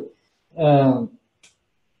add to it.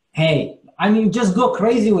 Hey, I mean, just go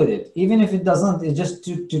crazy with it. Even if it doesn't, it's just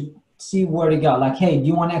to see where you go. Like, hey, do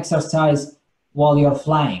you want to exercise while you're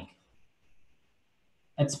flying?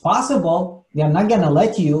 It's possible. They're not gonna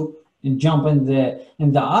let you jump in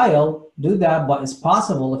the aisle, do that, but it's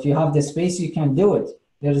possible. If you have the space, you can do it.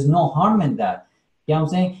 There is no harm in that. You know what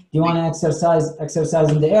I'm saying? Do you want to exercise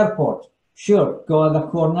in the airport? Sure, go at the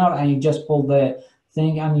corner and you just pull the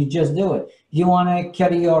thing and you just do it. You want to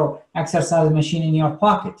carry your exercise machine in your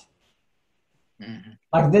pocket.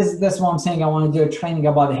 Like this, that's what I'm saying. I want to do a training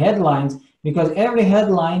about the headlines, because every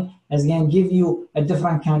headline is going to give you a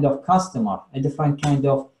different kind of customer, a different kind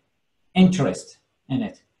of interest in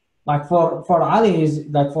it. Like for Ali, is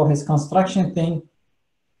like for his construction thing,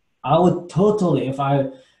 I would totally,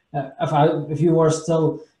 if you were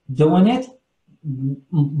still doing it,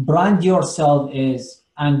 brand yourself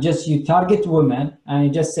and just you target women and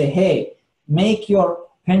you just say, hey, make your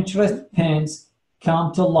Pinterest pins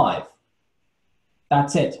come to life.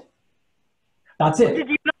 That's it. That's it. Did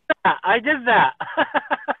you know that? I did that.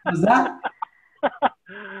 Is that?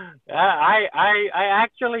 I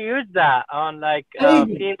actually used that on like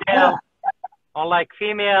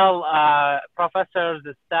female professors,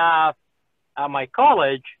 staff at my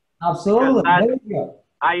college. Absolutely. There you go.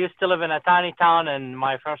 I used to live in a tiny town, and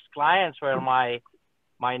my first clients were my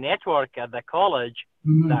network at the college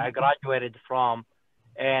that I graduated from,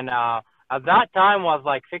 and at that time was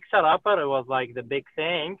like Fixer Upper. It was like the big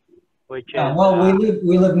thing, which is well,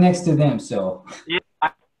 we live next to them, so yeah.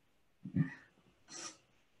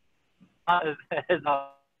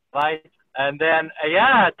 Right, and then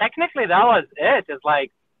technically that was it. It's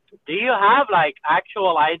like, do you have like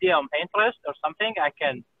actual idea on Pinterest or something? I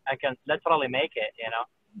can literally make it, you know.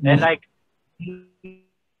 And like,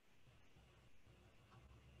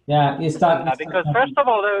 you start because first of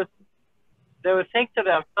all, they would think to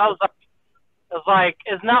themselves, it's like,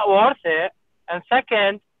 it's not worth it. And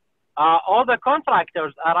second, all the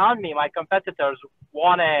contractors around me, my competitors,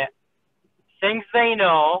 want things they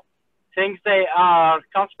know, things they are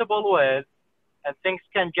comfortable with, and things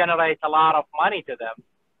can generate a lot of money to them.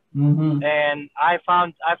 And I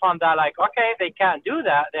found that like, okay, they can't do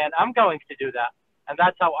that, then I'm going to do that. And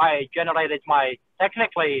that's how I generated my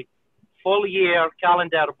technically full year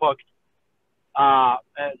calendar booked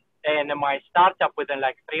and my startup within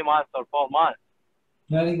like 3 months or 4 months.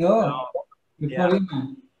 There you go. So,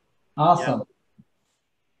 Awesome.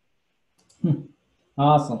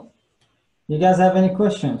 Awesome. You guys have any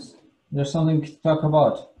questions? There's something to talk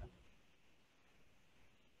about.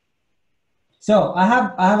 So I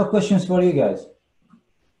have a questions for you guys.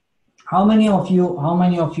 How many of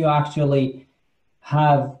you actually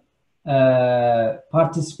have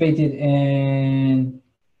participated in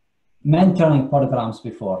mentoring programs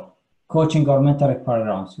before? Coaching or mentoring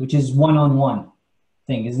programs, which is one-on-one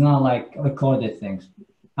thing. It's not like recorded things.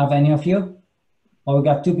 Have any of you? Oh, we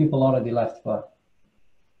got two people already left, but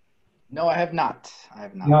No, I have not. I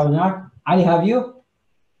have you have not. not? Ali, have you?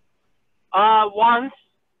 Once,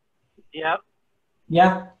 yeah.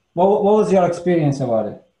 Yeah. What was your experience about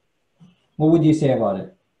it? What would you say about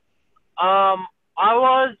it? I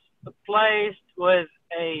was placed with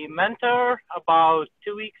a mentor about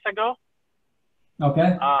 2 weeks ago,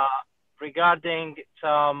 Okay. regarding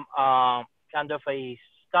some kind of a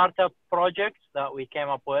startup project that we came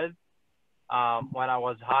up with when I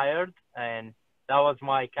was hired, and that was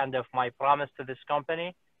my kind of my promise to this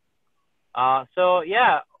company. So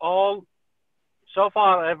yeah, all so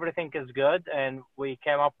far everything is good, and we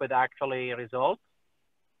came up with actually results.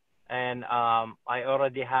 And I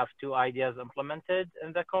already have 2 ideas implemented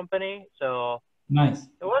in the company. So Nice.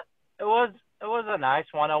 it was a nice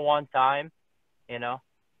one-on-one time, you know.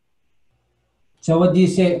 So what do you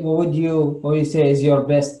say? What would you say is your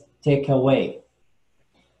best takeaway?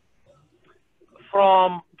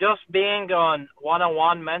 From just being on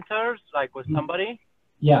one-on-one mentors, like with somebody,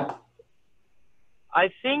 Yeah. I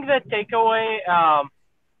think the takeaway,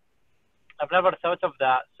 I've never thought of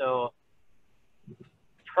that. So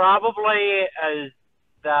probably is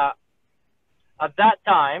that at that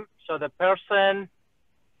time, so the person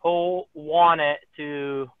who wanted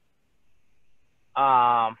to,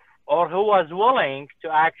 or who was willing to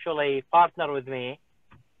actually partner with me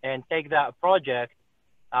and take that project.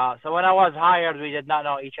 So when I was hired, we did not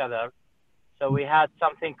know each other. So we had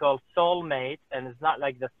something called soulmate, and it's not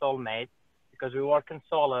like the soulmate because we work in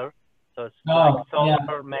solar. So it's like Oh, yeah.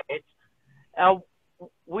 solar mate. And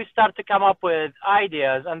we start to come up with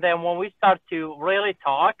ideas. And then when we start to really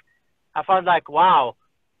talk, I found like, wow,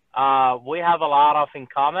 we have a lot of in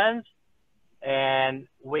common, and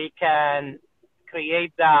we can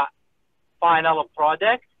create that final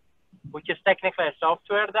product, which is technically a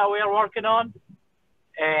software that we are working on.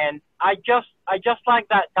 And I just like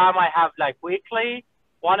that time I have like weekly,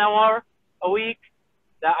 1 hour a week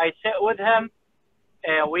that I sit with him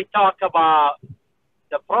and we talk about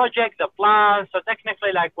the project, the plan. So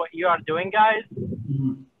technically like what you are doing, guys.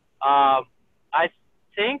 Mhm. I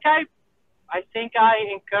think I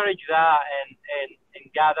encourage that in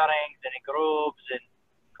gatherings and in groups and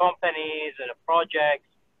companies and projects,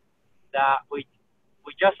 that we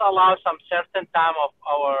just allow some certain time of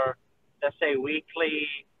our, let's say, weekly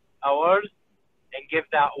hours, and give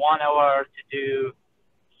that 1 hour to do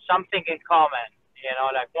something in common,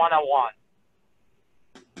 like one-on-one.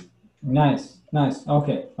 Nice. Nice.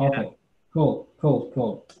 Okay. Okay. Cool.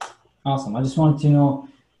 Awesome. I just want to know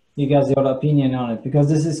you guys your opinion on it, because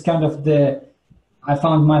this is kind of I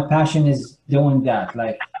found my passion is doing that,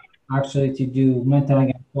 like actually to do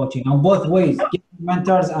mentoring and coaching on both ways, getting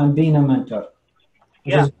mentors and being a mentor,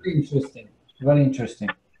 which Yeah. is very interesting. Very interesting.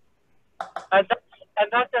 And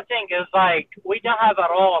that's the thing, is like we don't have a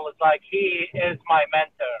role. It's like he is my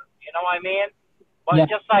mentor. You know what I mean? But Yeah.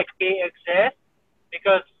 just like he exists,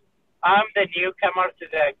 because I'm the newcomer to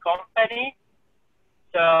the company.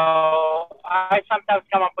 So I sometimes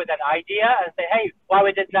come up with an idea and say, hey, why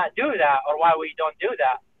we did not do that, or why we don't do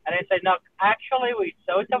that. And I say, no, actually we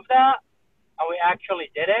thought of that and we actually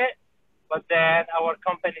did it. But then our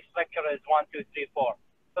company structure is 1, 2, 3, 4.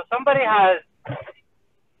 So somebody has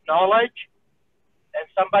knowledge and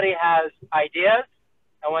somebody has ideas.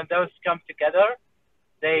 And when those come together,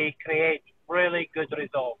 they create really good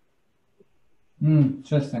results.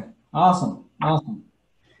 Interesting. Awesome.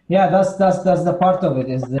 Yeah, that's the part of it.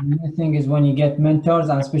 Is the main thing is when you get mentors,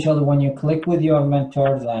 and especially when you click with your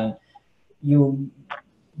mentors and you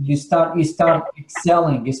start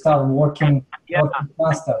excelling, you start working Yeah.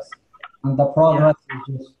 faster, and the progress is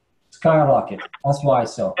just skyrocket. That's why I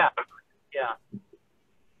saw. Yeah.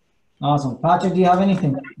 Awesome. Patrick, do you have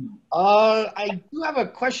anything? I do have a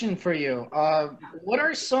question for you. What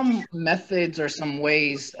are some methods or some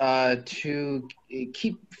ways to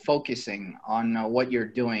keep focusing on what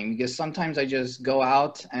you're doing? Because sometimes I just go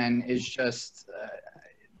out and it's just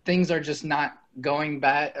things are just not going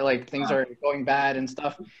bad, like things are going bad and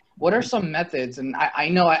stuff. What are some methods? And I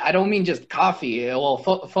know I don't mean just coffee, it will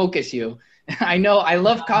focus you. I know I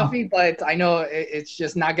love coffee, but I know it's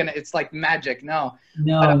just not gonna. It's like magic. No, but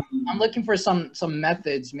No, I'm looking for some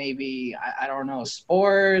methods. Maybe I don't know,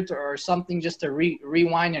 sport or something, just to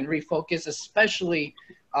rewind and refocus. Especially,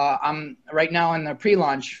 I'm right now in the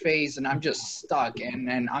pre-launch phase, and I'm just stuck.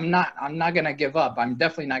 And I'm not gonna give up. I'm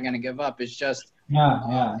definitely not gonna give up. It's just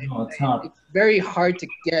yeah, no, it's hard. it's very hard to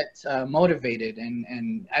get motivated.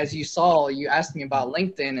 And as you saw, you asked me about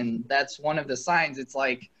LinkedIn, and that's one of the signs. It's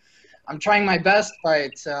like I'm trying my best, but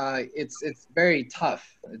it's very tough.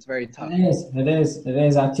 It's very tough. It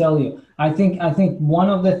is. I tell you, I think one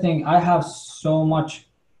of the thing I have so much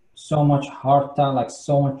hard time, like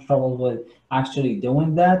so much trouble with actually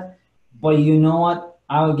doing that. But you know what?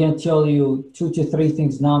 I can tell you two to three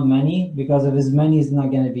things, not many, because if as many is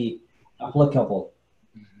not going to be applicable.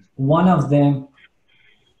 One of them,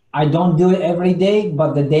 I don't do it every day,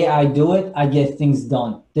 but the day I do it, I get things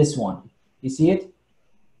done. This one, you see it?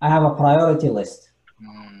 I have a priority list.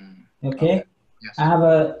 Okay. Yes.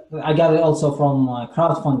 I got it also from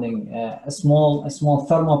crowdfunding, a small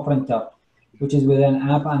thermal printer, which is with an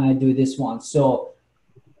app, and I do this one. So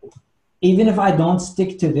even if I don't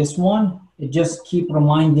stick to this one, it just keep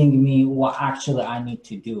reminding me what actually I need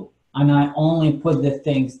to do. And I only put the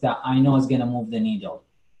things that I know is going to move the needle.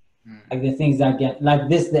 Like the things that get, like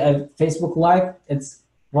this, the Facebook Live, it's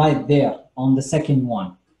right there on the second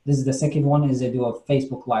one. This is the second one, is I do a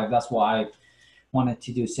Facebook Live. That's what I wanted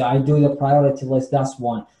to do. So I do the priority list. That's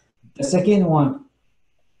one. The second one,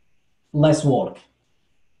 less work,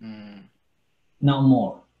 not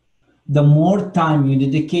more. The more time you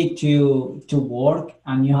dedicate to work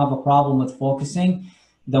and you have a problem with focusing,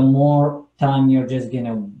 the more time you're just going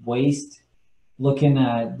to waste looking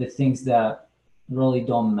at the things that really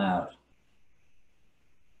don't matter.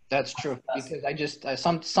 That's true, because I just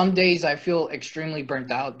some days I feel extremely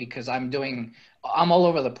burnt out because I'm all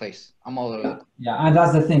over the place. I'm all over. Yeah, and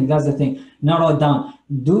that's the thing. That's the thing. Narrow it down.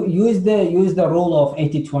 Use the rule of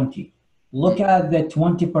 80-20. Look at the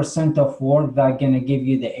 20% of work that gonna give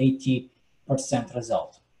you the 80%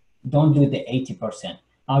 result. Don't do the 80%.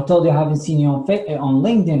 I told you I haven't seen you on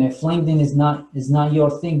LinkedIn. If LinkedIn is not your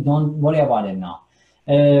thing, don't worry about it now.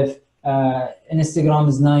 If Instagram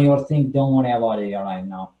is not your thing, don't worry about it right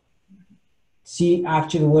now. See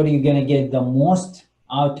actually where you're gonna get the most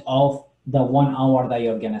out of the 1 hour that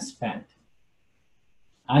you're gonna spend.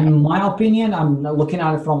 And in my opinion, I'm looking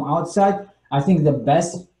at it from outside, I think the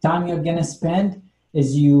best time you're gonna spend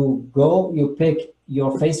is you pick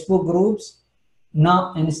your Facebook groups,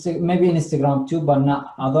 not maybe Instagram too, but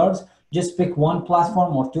not others. Just pick one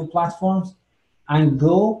platform or two platforms and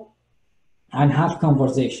go and have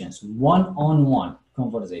conversations, one-on-one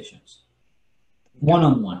conversations,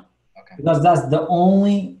 one-on-one. Okay. Because that's the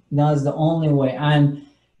only way. And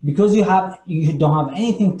because you don't have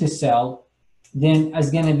anything to sell, then it's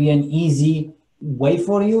going to be an easy way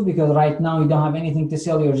for you, because right now you don't have anything to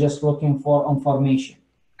sell. You're just looking for information.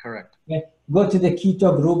 Correct. Okay? Go to the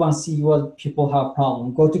keto group and see what people have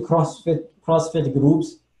problems. Go to CrossFit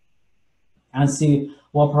groups and see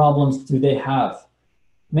what problems do they have.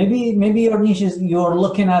 Maybe your niche is, you're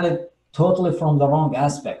looking at it totally from the wrong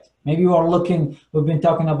aspect. Maybe we've been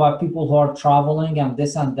talking about people who are traveling and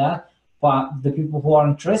this and that, but the people who are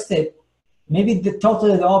interested, maybe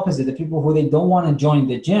totally the opposite, the people who they don't want to join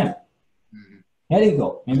the gym. There you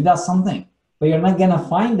go. Maybe that's something, but you're not going to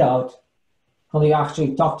find out until you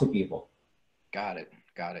actually talk to people. Got it.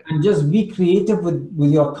 And just be creative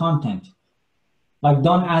with your content. Like,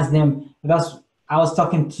 don't ask them. I was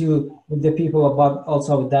talking with the people about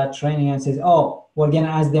also that training, and says, oh, we're going to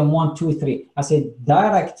ask them 1, 2, 3. I said,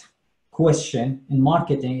 direct question in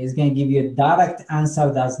marketing is going to give you a direct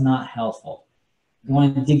answer that's not helpful. You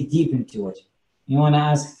want to dig deep into it. You want to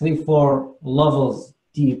ask 3, 4 levels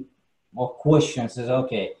deep or questions. Is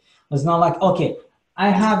okay. It's not like, okay, I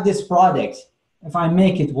have this product. If I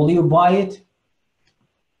make it, will you buy it?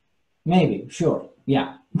 Maybe, sure,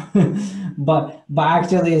 yeah. but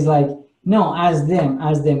actually it's like, no, ask them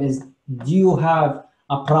is, do you have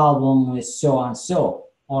a problem with so and so?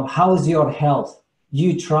 Or how is your health? Do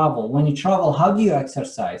you travel? When you travel, how do you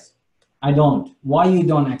exercise? I don't. Why you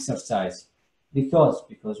don't exercise? Because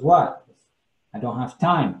what? I don't have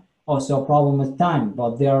time. Also a problem with time,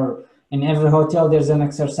 but in every hotel there's an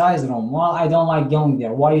exercise room. Well, I don't like going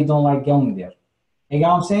there. Why you don't like going there? You know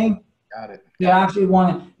what I'm saying? Got it. You actually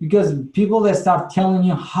want to, because people that start telling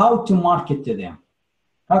you how to market to them,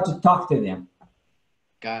 how to talk to them.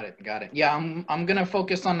 Got it. Yeah, I'm gonna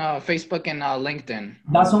focus on Facebook and LinkedIn.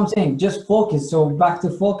 That's what I'm saying. Just focus. So back to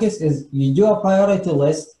focus is, you do a priority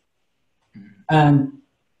list and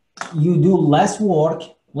you do less work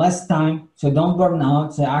less time, so don't burn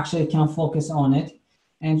out, so actually can focus on it,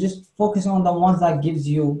 and just focus on the ones that gives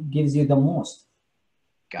you the most.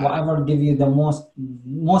 Got Whatever give you the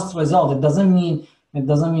most result. It doesn't mean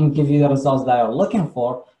give you the results that you're looking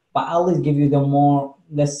for, but at least give you the more.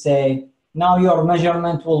 Let's say now your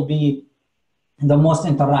measurement will be the most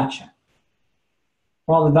interaction.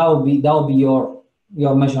 Probably that will be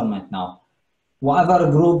your measurement now. Whatever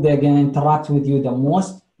group they're gonna interact with you the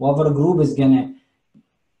most, whatever group is gonna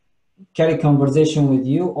carry conversation with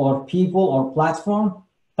you, or people or platform,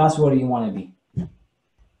 that's where you want to be.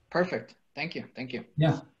 Perfect. Thank you. Thank you.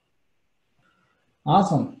 Yeah.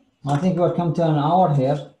 Awesome. I think we've come to an hour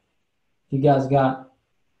here. If you guys got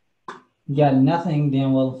nothing,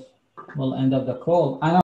 then we'll end up the call. I know